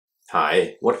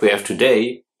Hi, what we have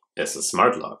today is a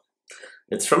smart lock.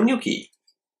 It's from Nuki.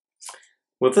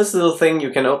 With this little thing you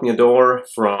can open your door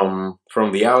from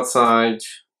the outside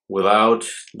without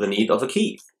the need of a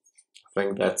key. I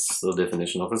think that's the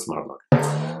definition of a smart lock.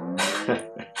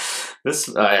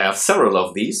 I have several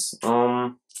of these.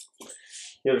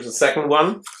 Here's the second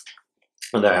one,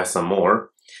 and I have some more.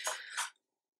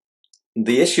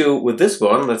 The issue with this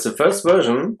one, that's the first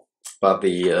version, but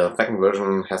the second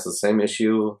version has the same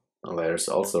issue. There's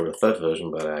also a third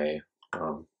version, but I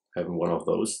haven't one of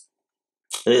those.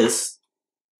 Is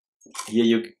here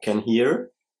you can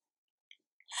hear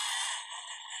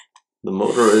the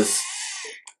motor is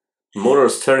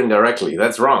turning directly.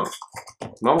 That's wrong.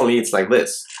 Normally it's like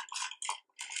this.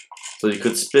 So you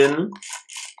could spin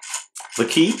the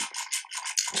key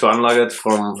to unlock it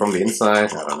from the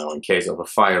inside. I don't know, in case of a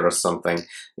fire or something.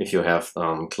 If you have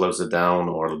closed it down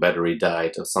or the battery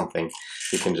died or something,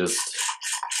 you can just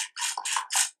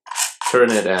turn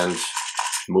it and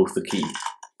move the key.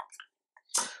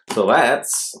 So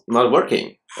that's not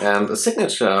working. And a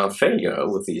signature failure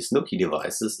with these Nuki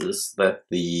devices is that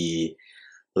the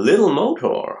little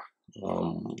motor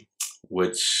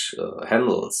which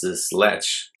handles this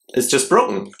latch is just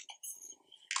broken.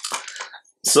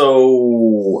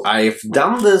 So I've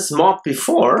done this mod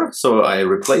before, so I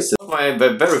replaced it with my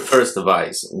very first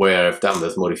device where I've done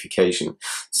this modification.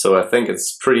 So I think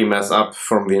it's pretty messed up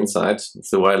from the inside.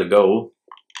 It's a while ago,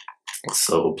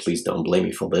 so please don't blame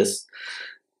me for this.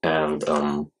 And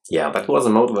yeah, that was a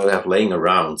motor that I have laying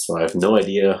around, so I have no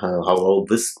idea how old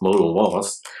this motor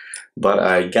was. But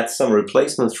I got some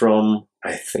replacements from,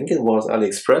 I think it was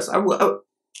AliExpress.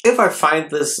 If I find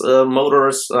this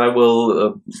motors, I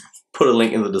will put a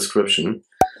link in the description.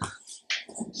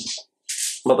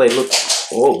 But they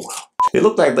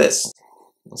look like this.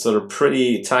 So they're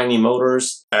pretty tiny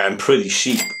motors and pretty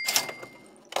cheap.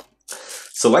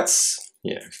 So let's,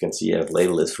 yeah, you can see the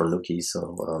label is for Nuki,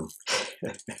 so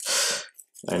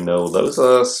I know those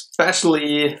are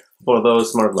especially for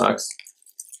those smart locks.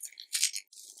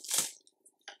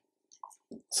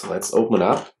 So let's open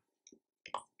up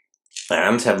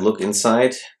and have a look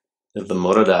inside if the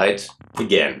motor died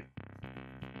again.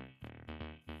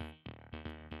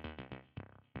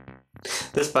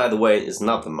 This, by the way, is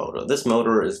not the motor. This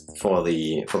motor is for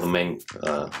the main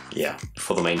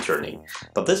turning.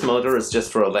 But this motor is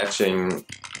just for latching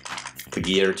the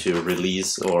gear to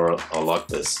release or lock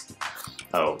this.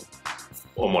 Oh,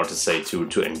 or more to say,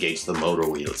 to engage the motor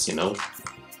wheels, you know.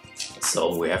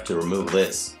 So we have to remove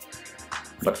this.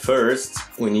 But first,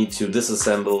 we need to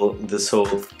disassemble this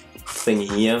whole thing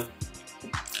here.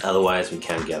 Otherwise, we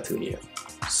can't get through here.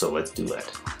 So let's do that.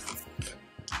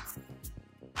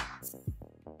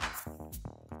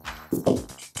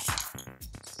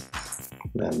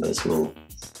 And this will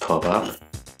pop up.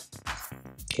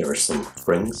 Here are some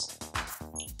springs.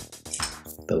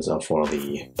 Those are for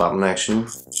the button action.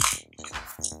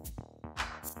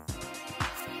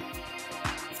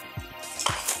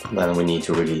 Then we need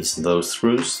to release those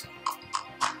screws.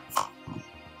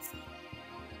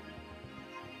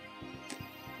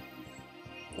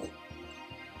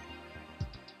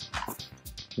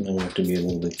 Now we have to be a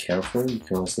little bit careful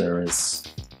because there is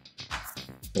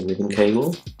a ribbon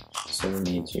cable. So we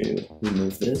need to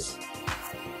remove this.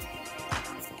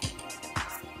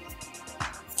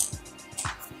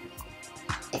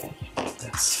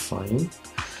 That's fine.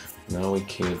 Now we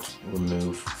could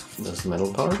remove this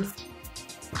metal part.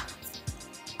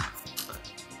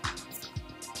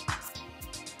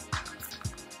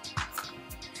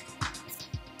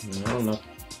 No, I'm not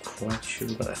quite sure,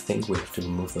 but I think we have to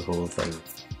remove the whole thing.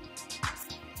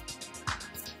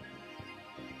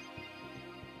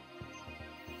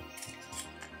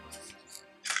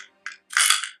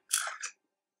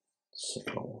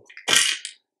 So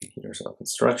here's our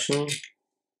construction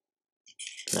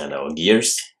and our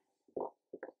gears.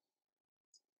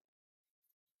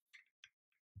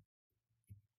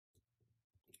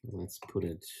 Let's put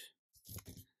it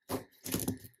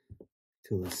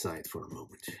to the side for a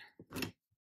moment.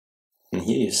 And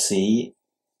here you see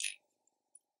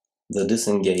the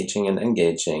disengaging and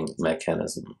engaging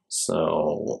mechanism.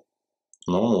 So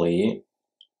normally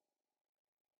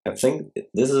I think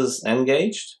this is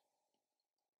engaged,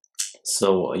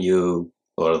 so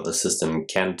the system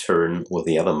can turn with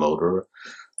the other motor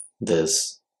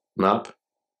this knob,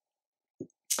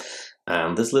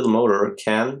 and this little motor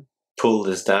can pull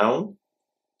this down,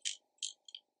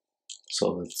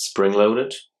 so it's spring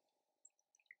loaded,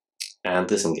 and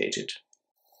disengage it.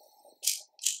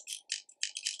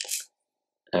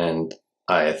 And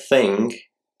I think,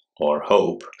 or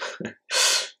hope,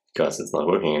 because it's not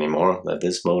working anymore, that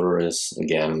this motor is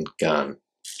again gone.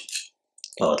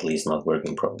 Or at least not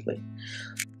working properly.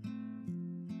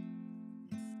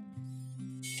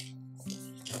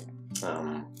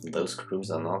 Those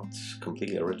screws are not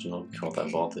completely original because I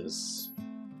bought this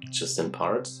just in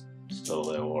parts, so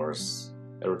there was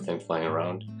everything flying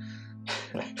around.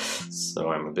 So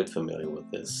I'm a bit familiar with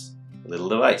this little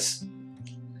device,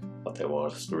 but there were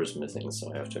screws missing,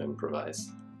 so I have to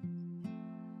improvise.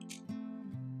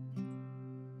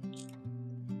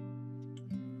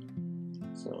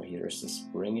 So here's the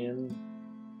spring in.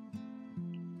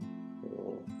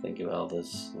 We'll think about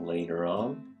this later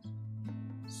on.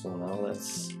 So now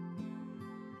let's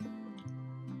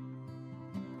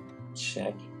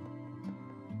check.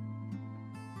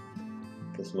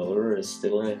 This motor is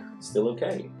still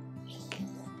okay.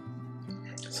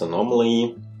 So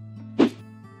normally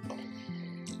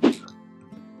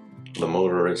the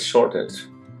motor is shorted.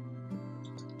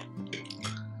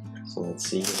 So let's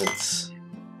see if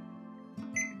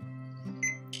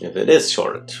it is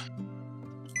shorted.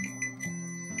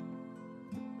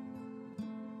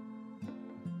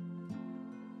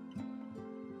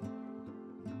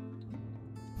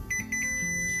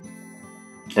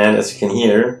 And as you can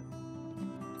hear,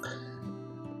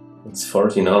 it's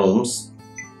 14 ohms.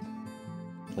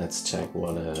 Let's check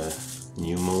what a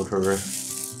new motor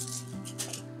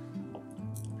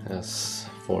has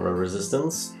for a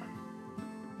resistance.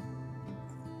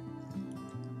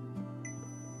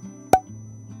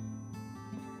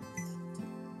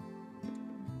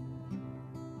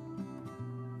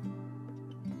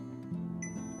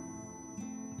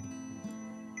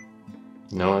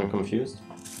 Now I'm confused.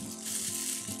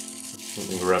 Let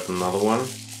me grab another one,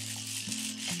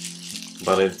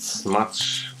 but it's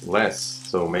much less,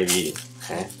 so maybe,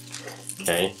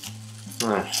 okay.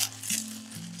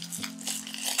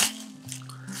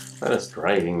 That is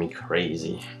driving me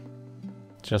crazy.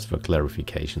 Just for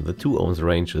clarification, the 2 ohms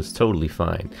range is totally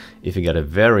fine. If you get a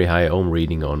very high ohm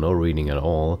reading or no reading at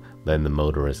all, then the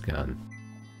motor is gone.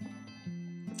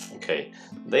 Okay,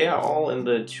 they are all in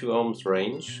the 2 ohms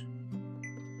range.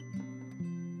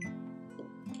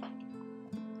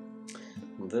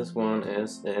 This one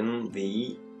is in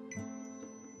the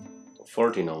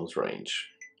 14 ohms range.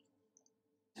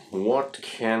 What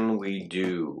can we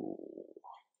do?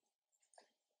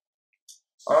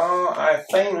 I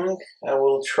think I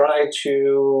will try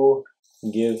to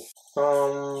give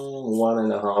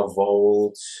 1.5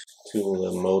 volts to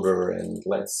the motor and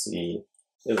let's see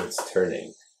if it's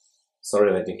turning.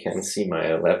 Sorry that you can't see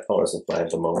my lab power supply at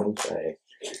the moment. I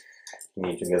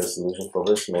need to get a solution for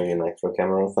this, maybe an extra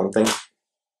camera or something.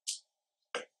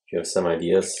 If you have some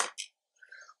ideas,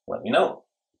 let me know.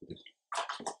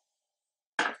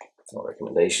 Or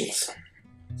recommendations.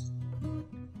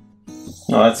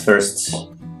 Now let's first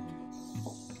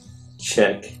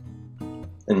check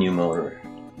a new motor.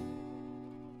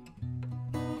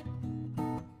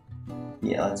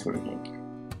 Yeah, that's working.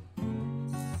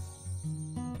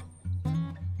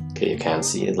 Okay, you can't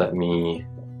see it. Let me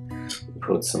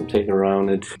put some tape around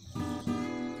it.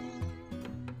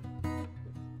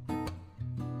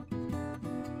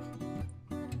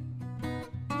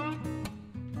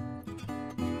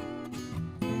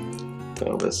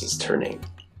 So this is turning.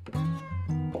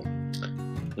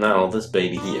 Now this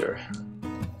baby here.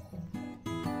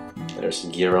 There's a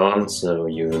gear on, so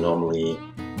you normally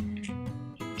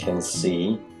can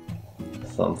see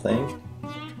something.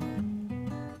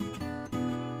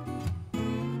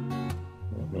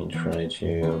 Let me try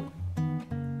to...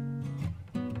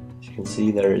 As you can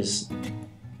see, there is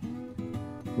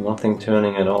nothing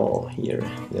turning at all here.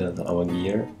 There's our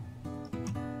gear.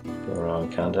 There are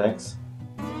contacts.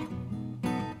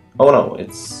 Oh no,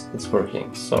 it's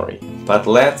working, sorry. But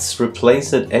let's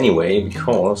replace it anyway,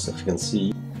 because as you can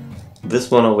see, this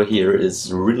one over here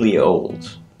is really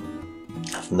old. I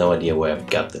have no idea where I've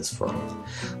got this from.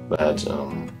 But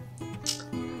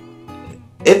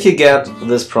if you get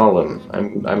this problem,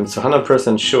 I'm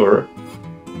 100% sure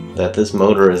that this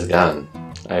motor is gone.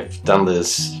 I've done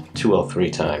this 2 or 3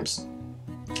 times.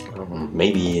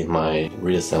 Maybe my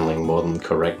reassembling wasn't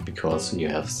correct because you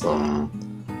have some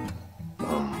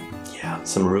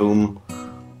room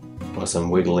or some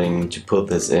wiggling to put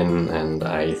this in, and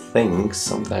I think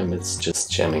sometimes it's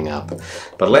just jamming up.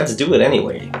 But let's do it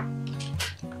anyway,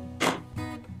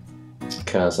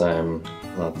 because I'm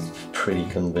not pretty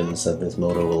convinced that this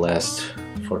motor will last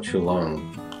for too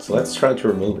long. So let's try to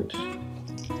remove it.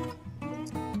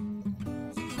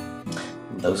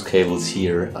 Those cables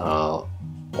here are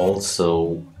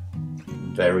also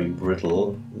very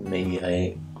brittle. Maybe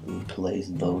I replace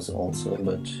those also,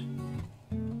 but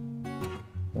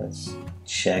let's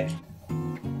check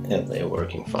if they're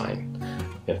working fine.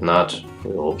 If not,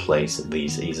 we will place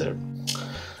these either.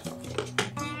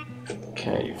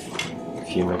 Okay,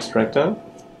 fume extractor,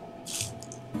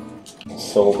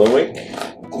 solder wick,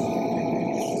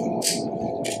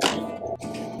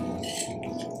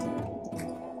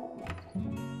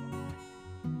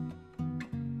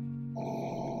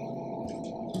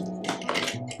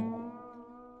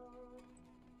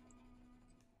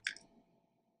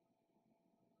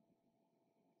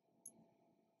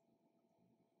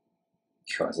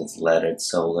 because it's leaded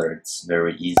solder, it's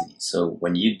very easy. So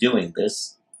when you're doing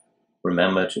this,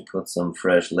 remember to put some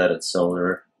fresh leaded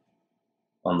solder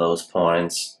on those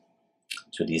points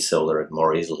to desolder it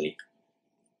more easily.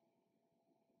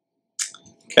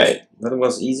 Okay, that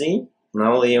was easy.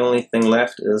 Now the only thing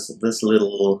left is this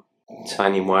little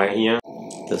tiny wire here.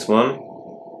 This one.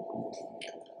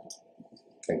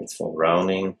 I think it's for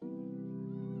grounding.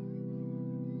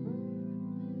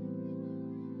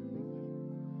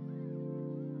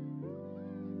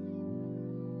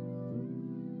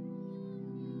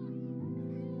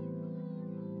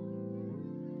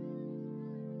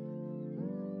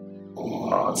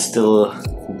 Oh, it's still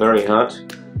very hot.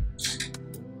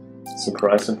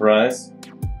 Surprise, surprise.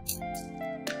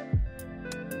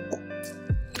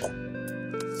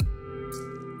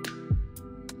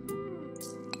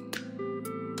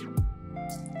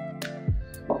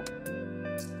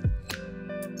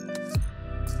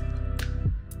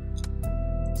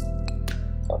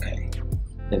 Okay,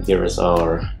 and here is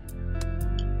our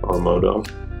motor.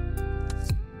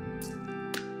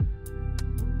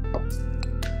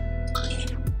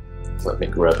 Let me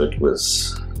grab it with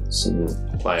some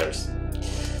pliers.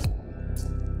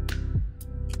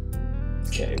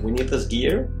 Okay, we need this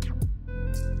gear,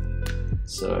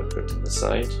 so I put it to the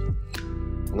side.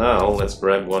 Now let's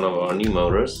grab one of our new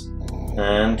motors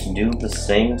and do the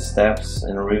same steps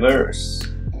in reverse.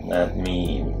 That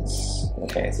means,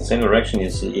 okay, it's the same direction.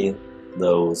 You see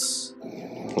those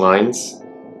lines.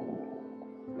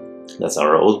 That's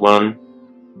our old one.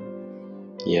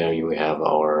 Here you have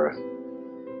our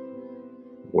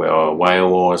wire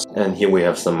was, and here we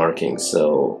have some markings.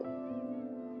 So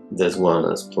this one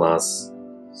is plus,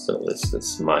 so this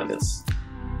is minus.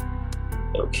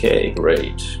 Okay,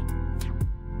 great.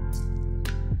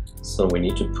 So we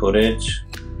need to put it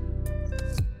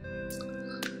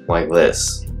like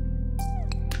this.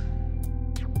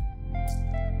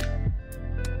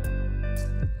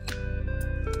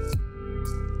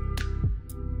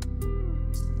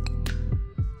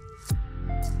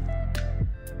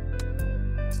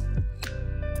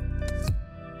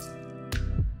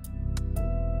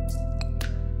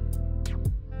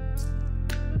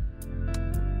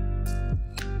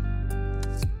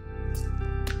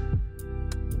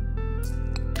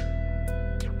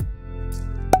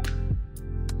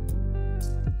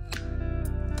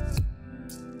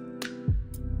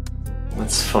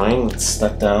 That's fine, it's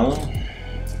stuck down.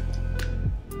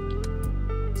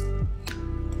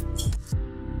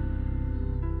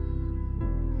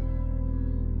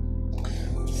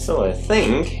 So I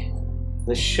think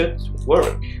this should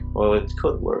work. Well, it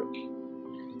could work.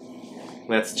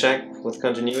 Let's check with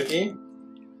continuity.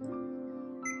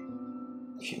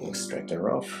 Fume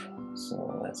extractor off.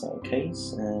 So that's our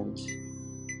case, and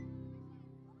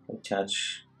we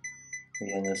touch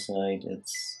the other side,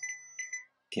 it's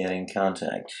getting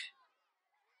contact.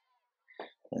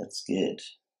 That's good.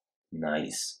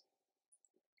 Nice.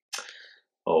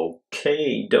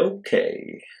 Okay,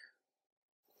 okay.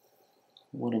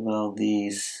 What about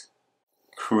these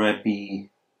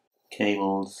crappy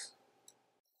cables?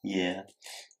 Yeah,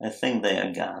 I think they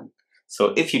are gone.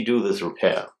 So if you do this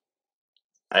repair,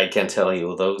 I can tell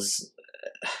you those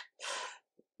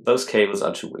cables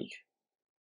are too weak.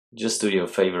 Just do your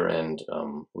favor and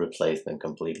replace them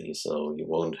completely, so you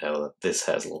won't have this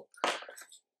hassle.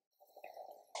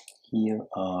 Here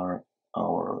are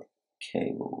our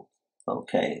cables.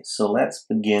 Okay, so let's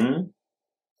begin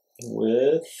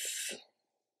with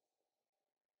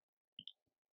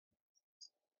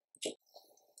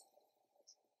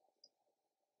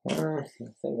I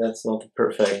think that's not the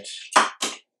perfect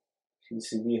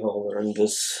PCB holder in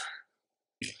this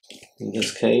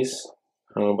case.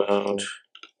 How about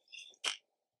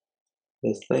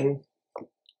this thing?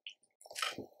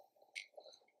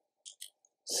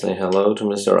 Say hello to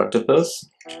Mr. Octopus.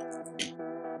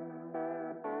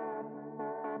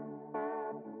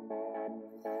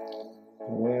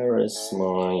 Where is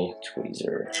my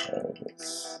tweezer? There it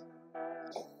is.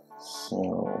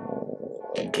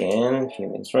 So again,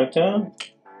 fume extractor.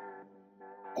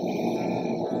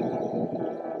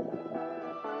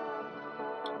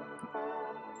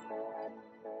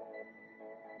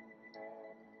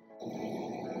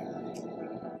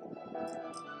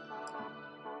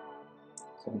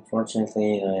 So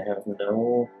unfortunately, I have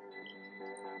no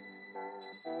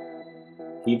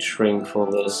heat shrink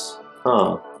for this.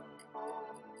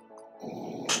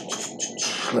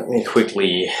 Let me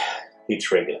quickly heat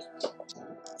shrink it.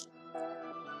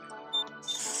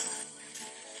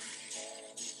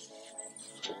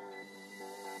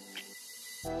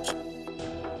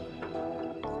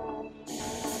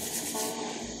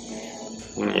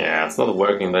 Yeah, it's not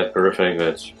working that perfect,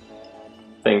 but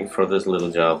I think for this little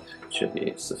job it should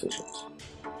be sufficient.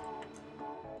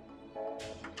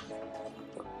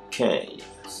 Okay,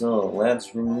 so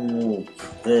let's remove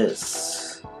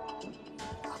this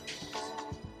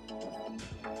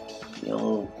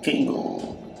yellow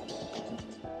cable.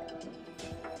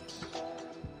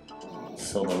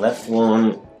 So the left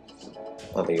one,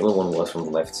 well, the yellow one was from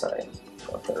the left side,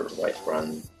 but the right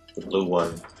one, the blue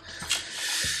one,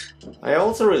 I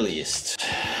also released.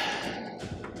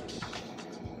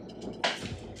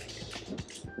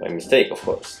 My mistake, of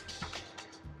course.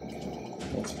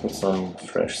 Let's put some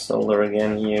fresh solder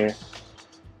again here.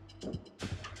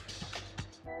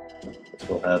 This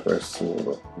will help us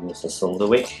to use a solder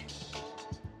wick.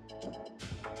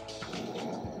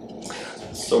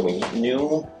 So we need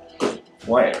new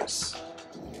wires.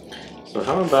 So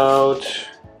how about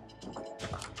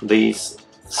these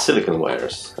silicon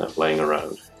wires lying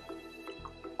around?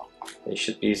 They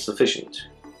should be sufficient.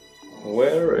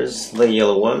 Where is the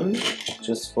yellow one?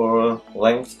 Just for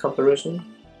length comparison?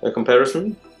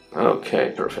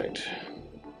 Okay, perfect.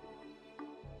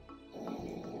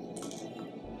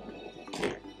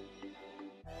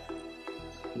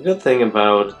 The good thing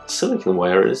about silicon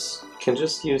wire is you can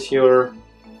just use your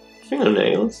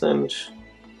fingernails and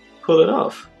pull it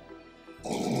off.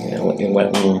 Yeah, let me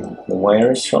weten the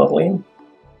wires shortly.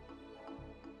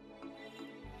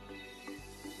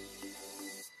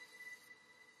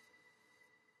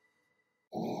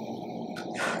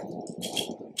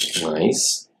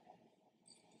 Nice.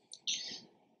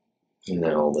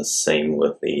 Now the same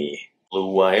with the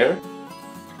blue wire.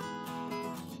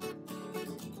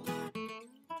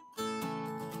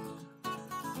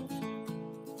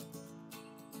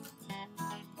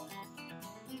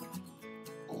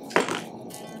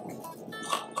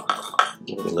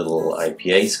 Give it a little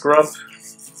IPA scrub.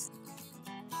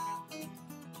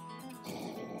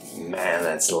 Man,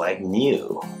 that's like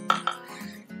new.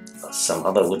 Some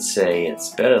other would say it's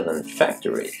better than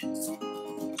factory.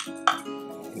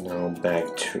 Now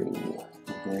back to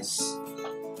this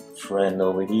friend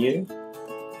over here.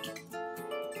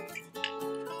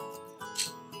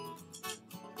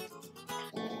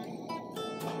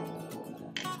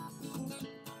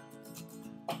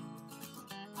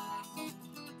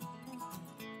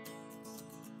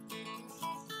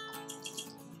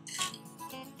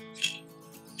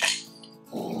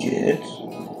 Good.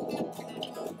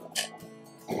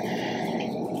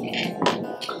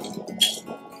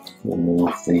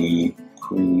 Remove the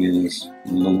previous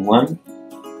blue one.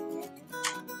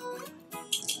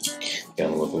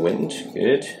 Gone with the wind.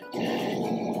 Good.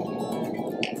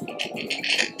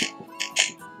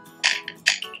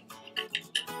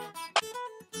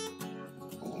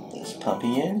 This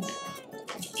puppy in.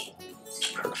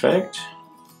 Perfect.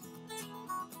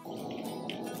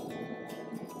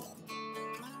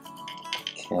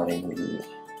 Counting the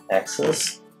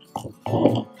axis.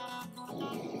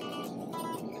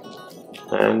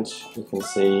 And you can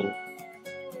see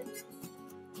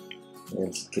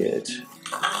it's good.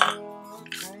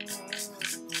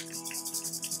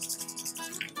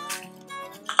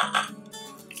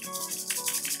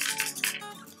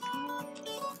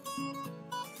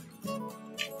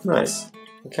 Nice.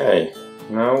 Okay,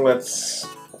 now let's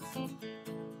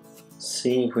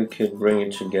see if we could bring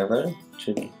it together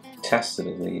to test it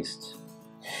at least.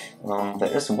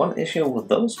 There is one issue with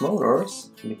those motors,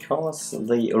 because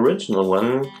the original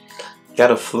one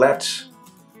got a flat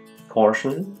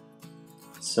portion,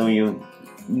 so you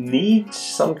need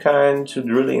some kind to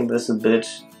drilling this a bit,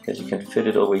 that you can fit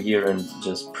it over here and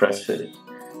just press fit it,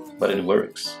 but it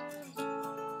works.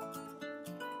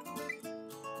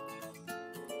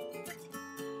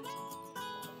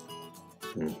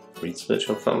 Reed switch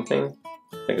or something?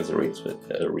 I think it's a reed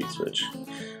switch.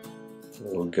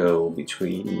 We'll go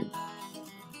between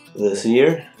this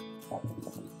here,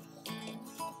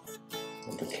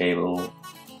 and the cable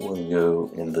will go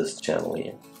in this channel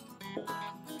here.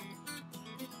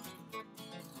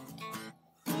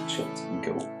 It should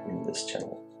go in this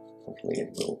channel. Hopefully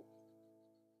it will.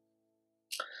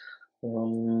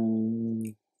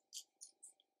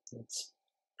 Let's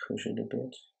push it a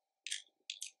bit.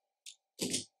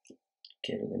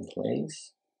 Get it in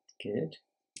place. Good.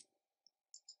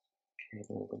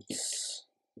 Cable looks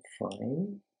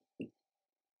fine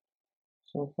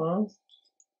so far.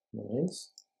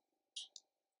 Nice.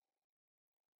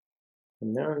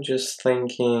 And now I'm just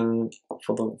thinking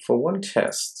for one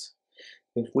test,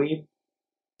 if we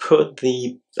put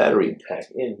the battery pack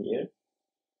in here,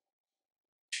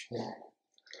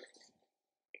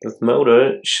 the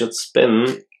motor should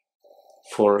spin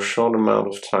for a short amount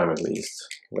of time at least.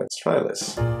 Let's try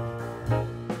this.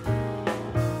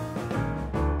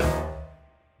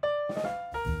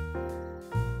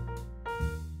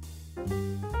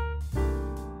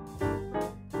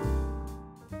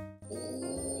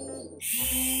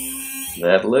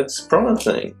 That looks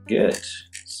promising. Good.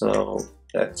 So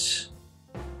that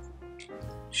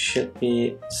should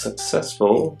be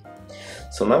successful.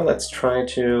 So now let's try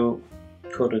to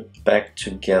put it back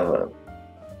together.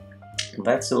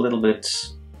 That's a little bit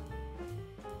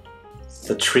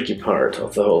the tricky part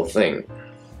of the whole thing.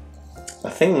 I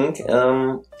think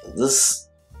this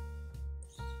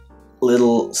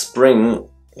little spring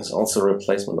is also a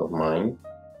replacement of mine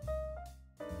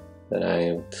that I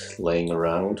am laying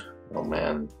around. Oh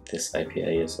man, this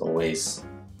IPA is always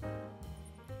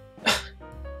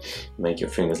make your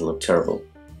fingers look terrible.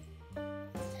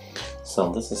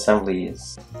 So this assembly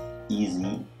is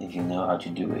easy if you know how to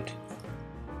do it.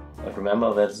 But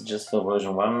remember, that's just for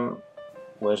version 1,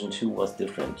 version 2 was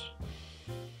different.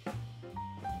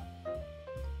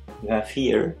 You have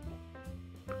here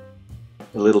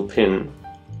a little pin.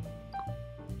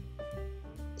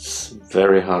 It's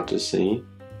very hard to see.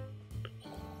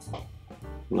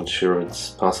 I'm not sure it's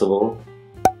possible.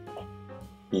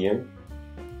 Here,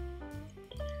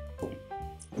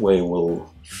 where you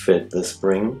will fit the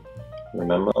spring.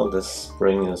 Remember, this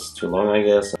spring is too long, I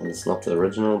guess, and it's not the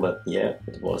original, but yeah,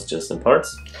 it was just in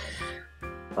parts.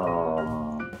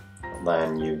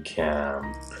 Then you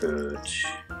can put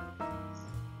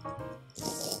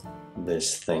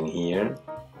this thing here.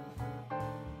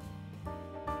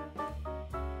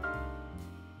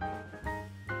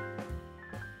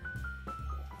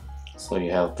 So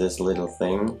you have this little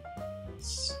thing, it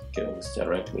goes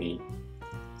directly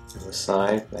to the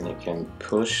side, then you can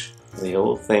push the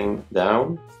whole thing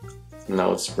down.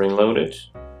 Now it's spring loaded.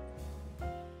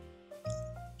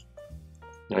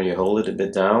 Now you hold it a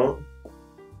bit down,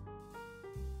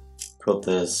 put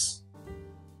this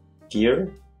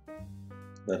here,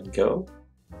 let it go,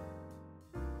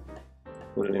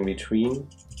 put it in between,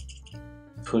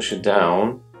 push it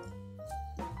down,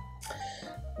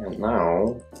 and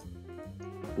now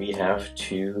we have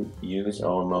to use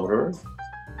our motor.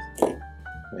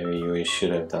 Maybe we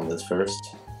should have done this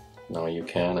first. No, you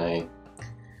can, I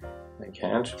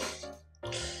can't.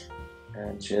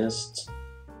 And just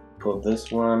put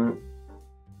this one.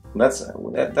 That's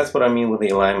what I mean with the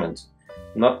alignment.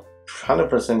 Not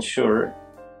 100% sure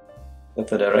if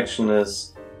the direction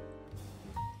is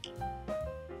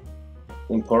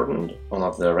important, or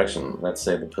not the direction, let's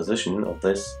say the position of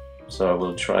this. So I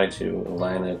will try to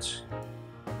align it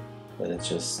that it's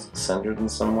just centered in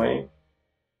some way.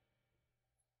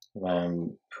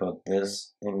 Then put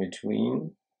this in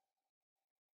between.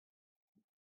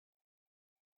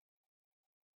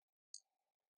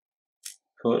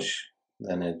 Push,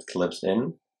 then it clips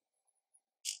in.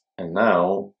 And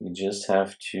now you just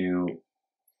have to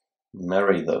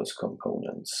marry those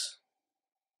components.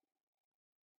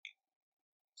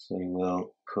 So you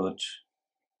will put,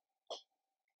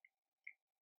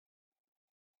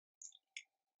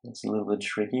 it's a little bit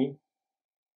tricky.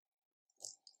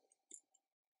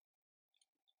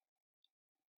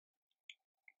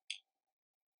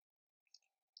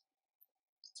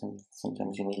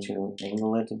 Sometimes you need to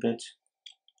angle it a bit.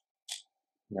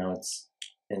 Now it's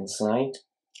inside.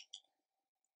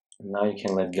 And now you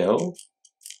can let go.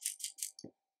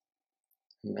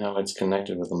 Now it's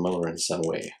connected with the motor in some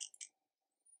way.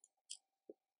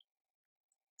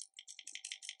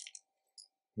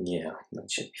 Yeah,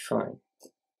 that should be fine.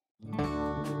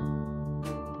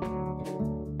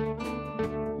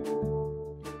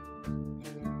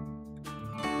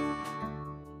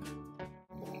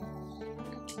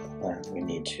 And we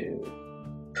need to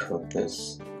put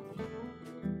this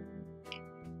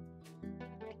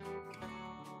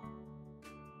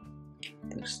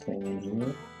thing in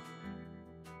here.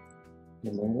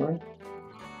 Remember?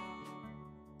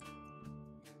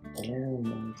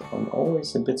 And I'm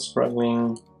always a bit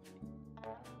struggling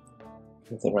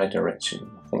with the right direction.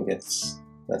 I think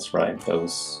that's right.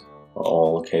 Those are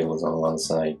all cables on one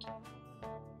side,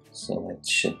 so that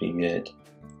should be good.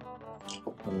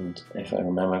 And if I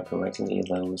remember correctly,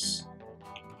 those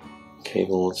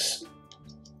cables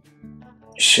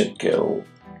should go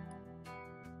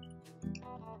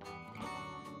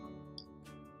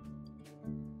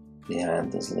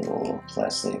behind this little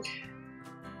plastic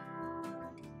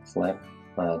flap,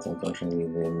 but unfortunately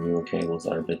the newer cables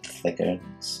are a bit thicker,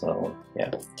 so yeah,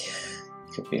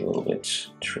 it could be a little bit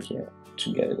trickier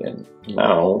to get it in.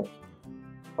 Now,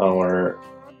 our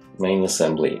main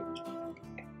assembly.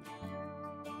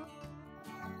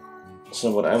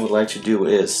 So what I would like to do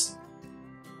is,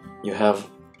 you have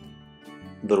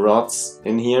the rods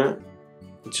in here,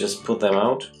 just put them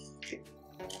out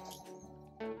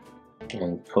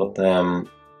and put them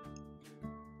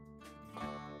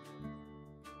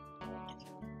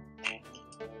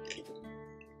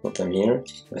here.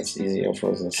 That's easier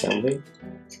for the assembly.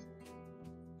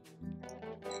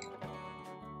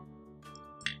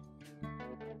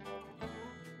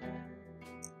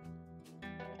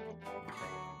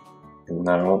 And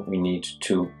now we need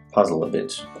to puzzle a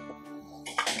bit.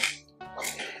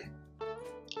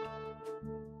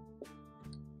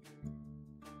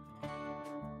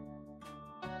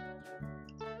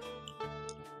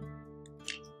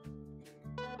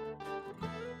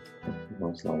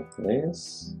 Goes like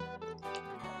this.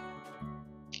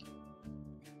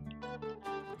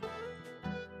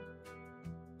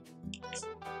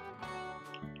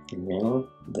 Now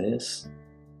this,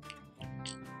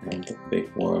 and the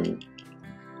big one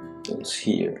goes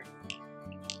here.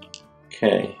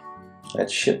 Okay, that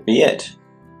should be it.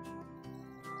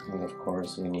 And of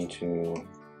course we need to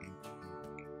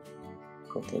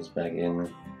put this back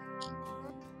in.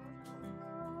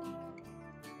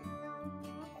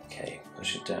 Okay,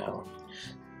 push it down.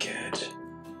 Good.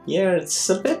 Yeah, it's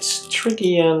a bit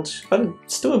tricky, but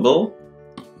it's doable.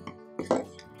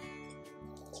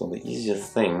 So the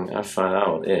easiest thing I found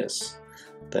out is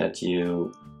that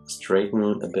you straighten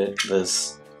a bit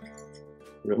this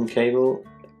ribbon cable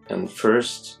and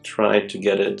first try to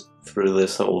get it through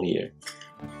this hole here.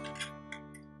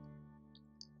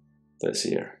 This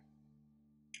here.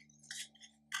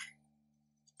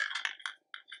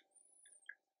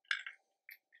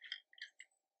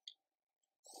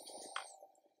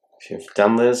 If you've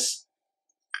done this,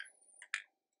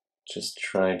 just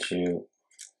try to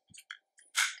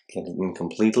get it in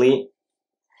completely.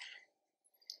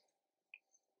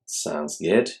 Sounds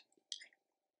good.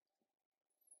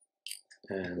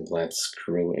 And let's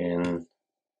screw in.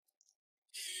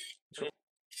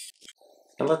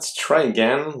 And let's try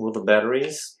again with the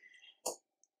batteries.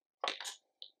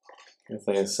 If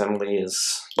the assembly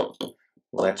is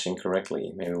latching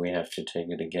correctly, maybe we have to take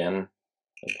it again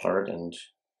apart. And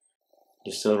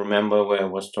you still remember where I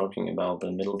was talking about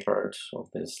the middle part of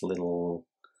this little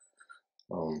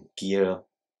gear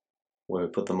where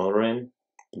we put the motor in?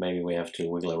 Maybe we have to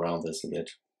wiggle around this a bit,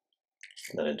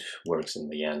 that it works in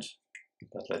the end.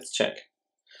 But let's check.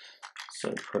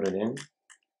 So put it in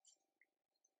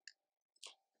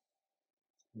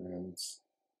and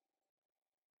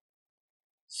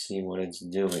see what it's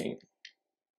doing.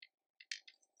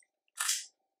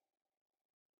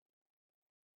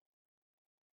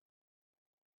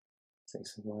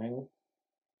 Takes a while.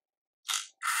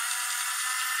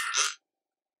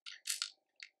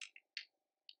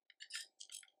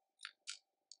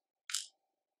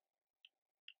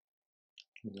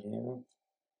 Yeah,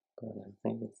 but I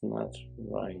think it's not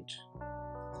right.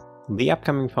 The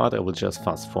upcoming part I will just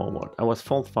fast forward. I was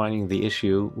fault finding the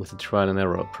issue with the trial and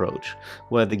error approach,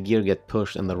 where the gear get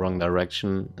pushed in the wrong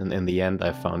direction, and in the end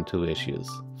I found two issues.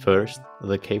 First,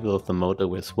 the cable of the motor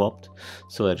were swapped,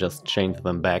 so I just changed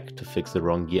them back to fix the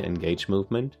wrong gear engage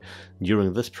movement.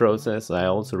 During this process I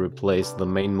also replaced the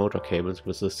main motor cables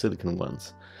with the silicon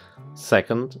ones.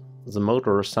 Second, the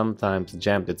motor sometimes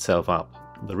jammed itself up.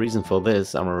 The reason for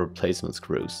this are my replacement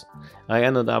screws. I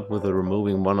ended up with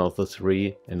removing one of the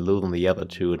three and loosening the other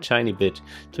two a tiny bit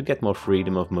to get more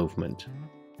freedom of movement.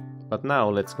 But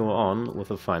now let's go on with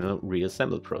the final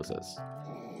reassemble process.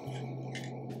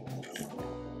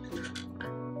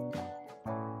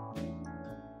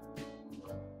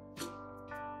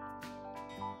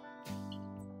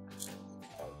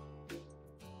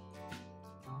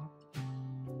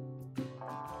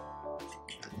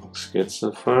 Looks good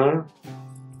so far.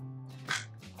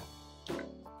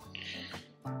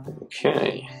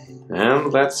 Okay,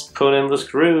 and let's put in the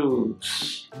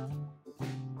screws.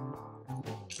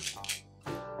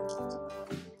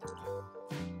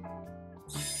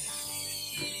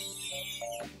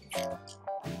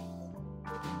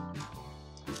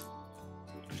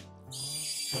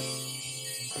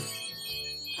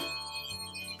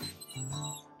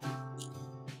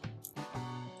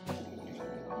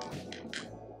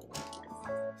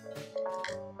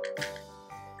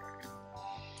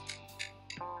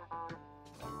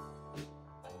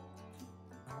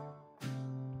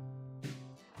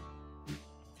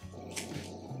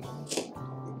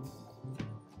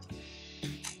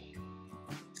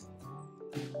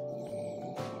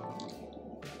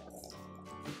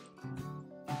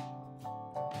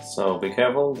 So be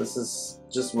careful, this is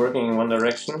just working in one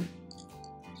direction.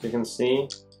 As you can see,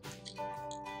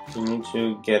 you need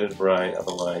to get it right,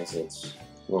 otherwise it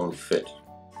won't fit.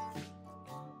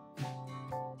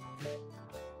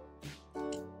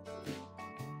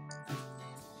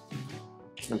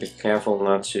 And be careful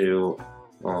not to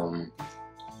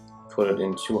put it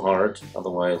in too hard,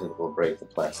 otherwise it will break the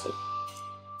plastic.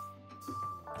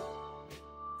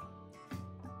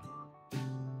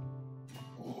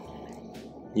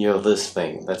 You have this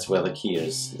thing, that's where the key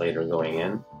is later going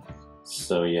in.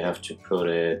 So you have to put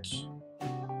it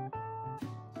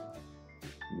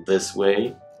this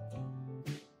way.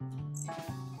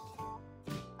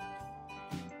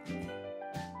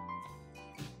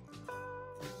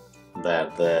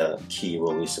 That the key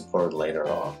will be supported later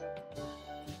on.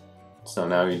 So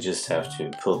now you just have to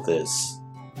put this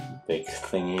big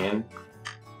thingy in.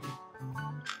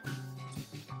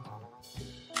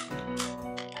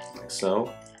 Like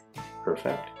so.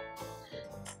 Perfect.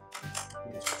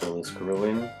 Let's fill the screw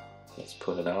in. Let's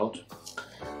put it out.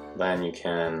 Then you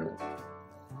can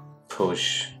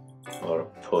push or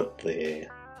put the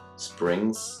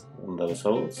springs in those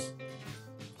holes.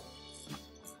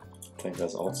 I think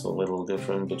that's also a little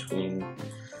different between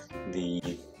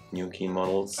the Nuki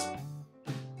models,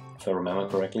 if I remember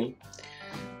correctly.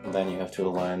 And then you have to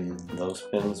align those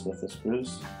pins with the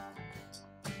screws.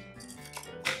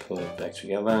 Put it back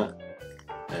together,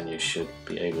 and you should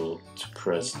be able to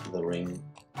press the ring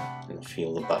and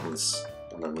feel the buttons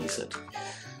underneath it.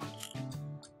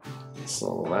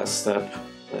 So the last step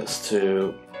is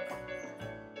to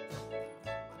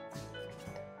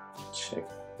check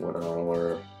what are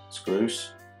our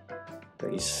screws.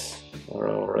 These are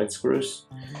our right screws,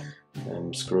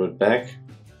 and screw it back.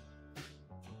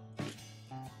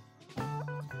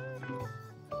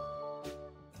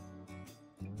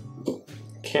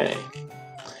 Okay,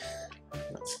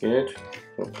 that's good.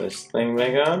 Put this thing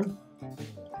back on.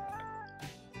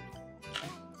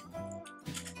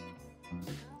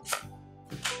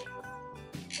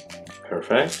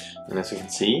 Perfect, and as you can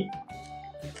see,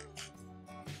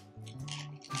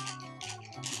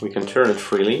 we can turn it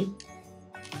freely.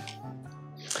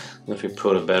 If we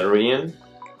put a battery in,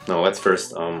 no, let's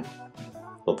first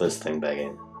put this thing back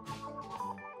in.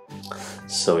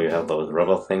 So you have those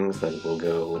rubber things that will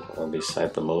go on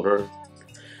beside the motor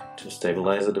to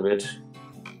stabilize it a bit.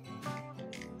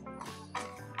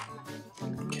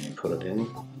 Okay, put it in.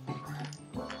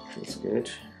 That's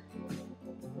good.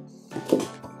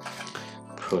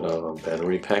 Put our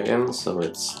battery pack in so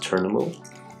it's turnable.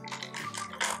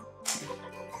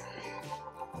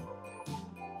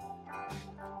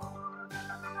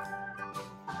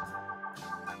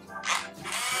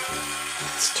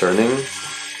 It's turning.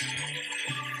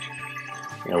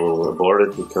 I will abort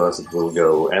it because it will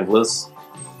go endless,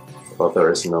 but there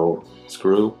is no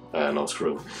screw,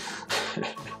 because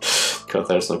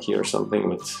there's no key or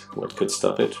something what could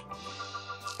stop it.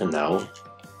 And now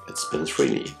it spins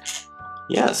freely.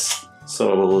 Yes,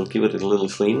 so we'll give it a little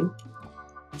clean,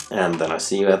 and then I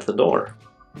see you at the door.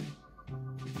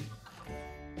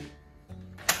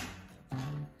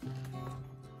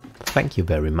 Thank you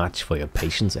very much for your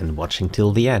patience and watching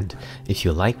till the end. If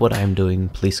you like what I'm doing,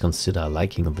 please consider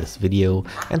liking this video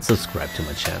and subscribe to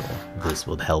my channel. This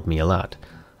would help me a lot.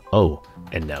 Oh,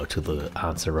 and now to the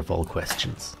answer of all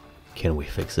questions. Can we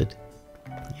fix it?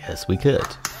 Yes, we could.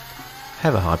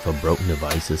 Have a heart for broken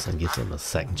devices and give them a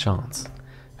second chance.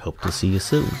 Hope to see you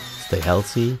soon. Stay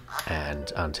healthy,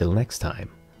 and until next time.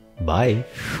 Bye!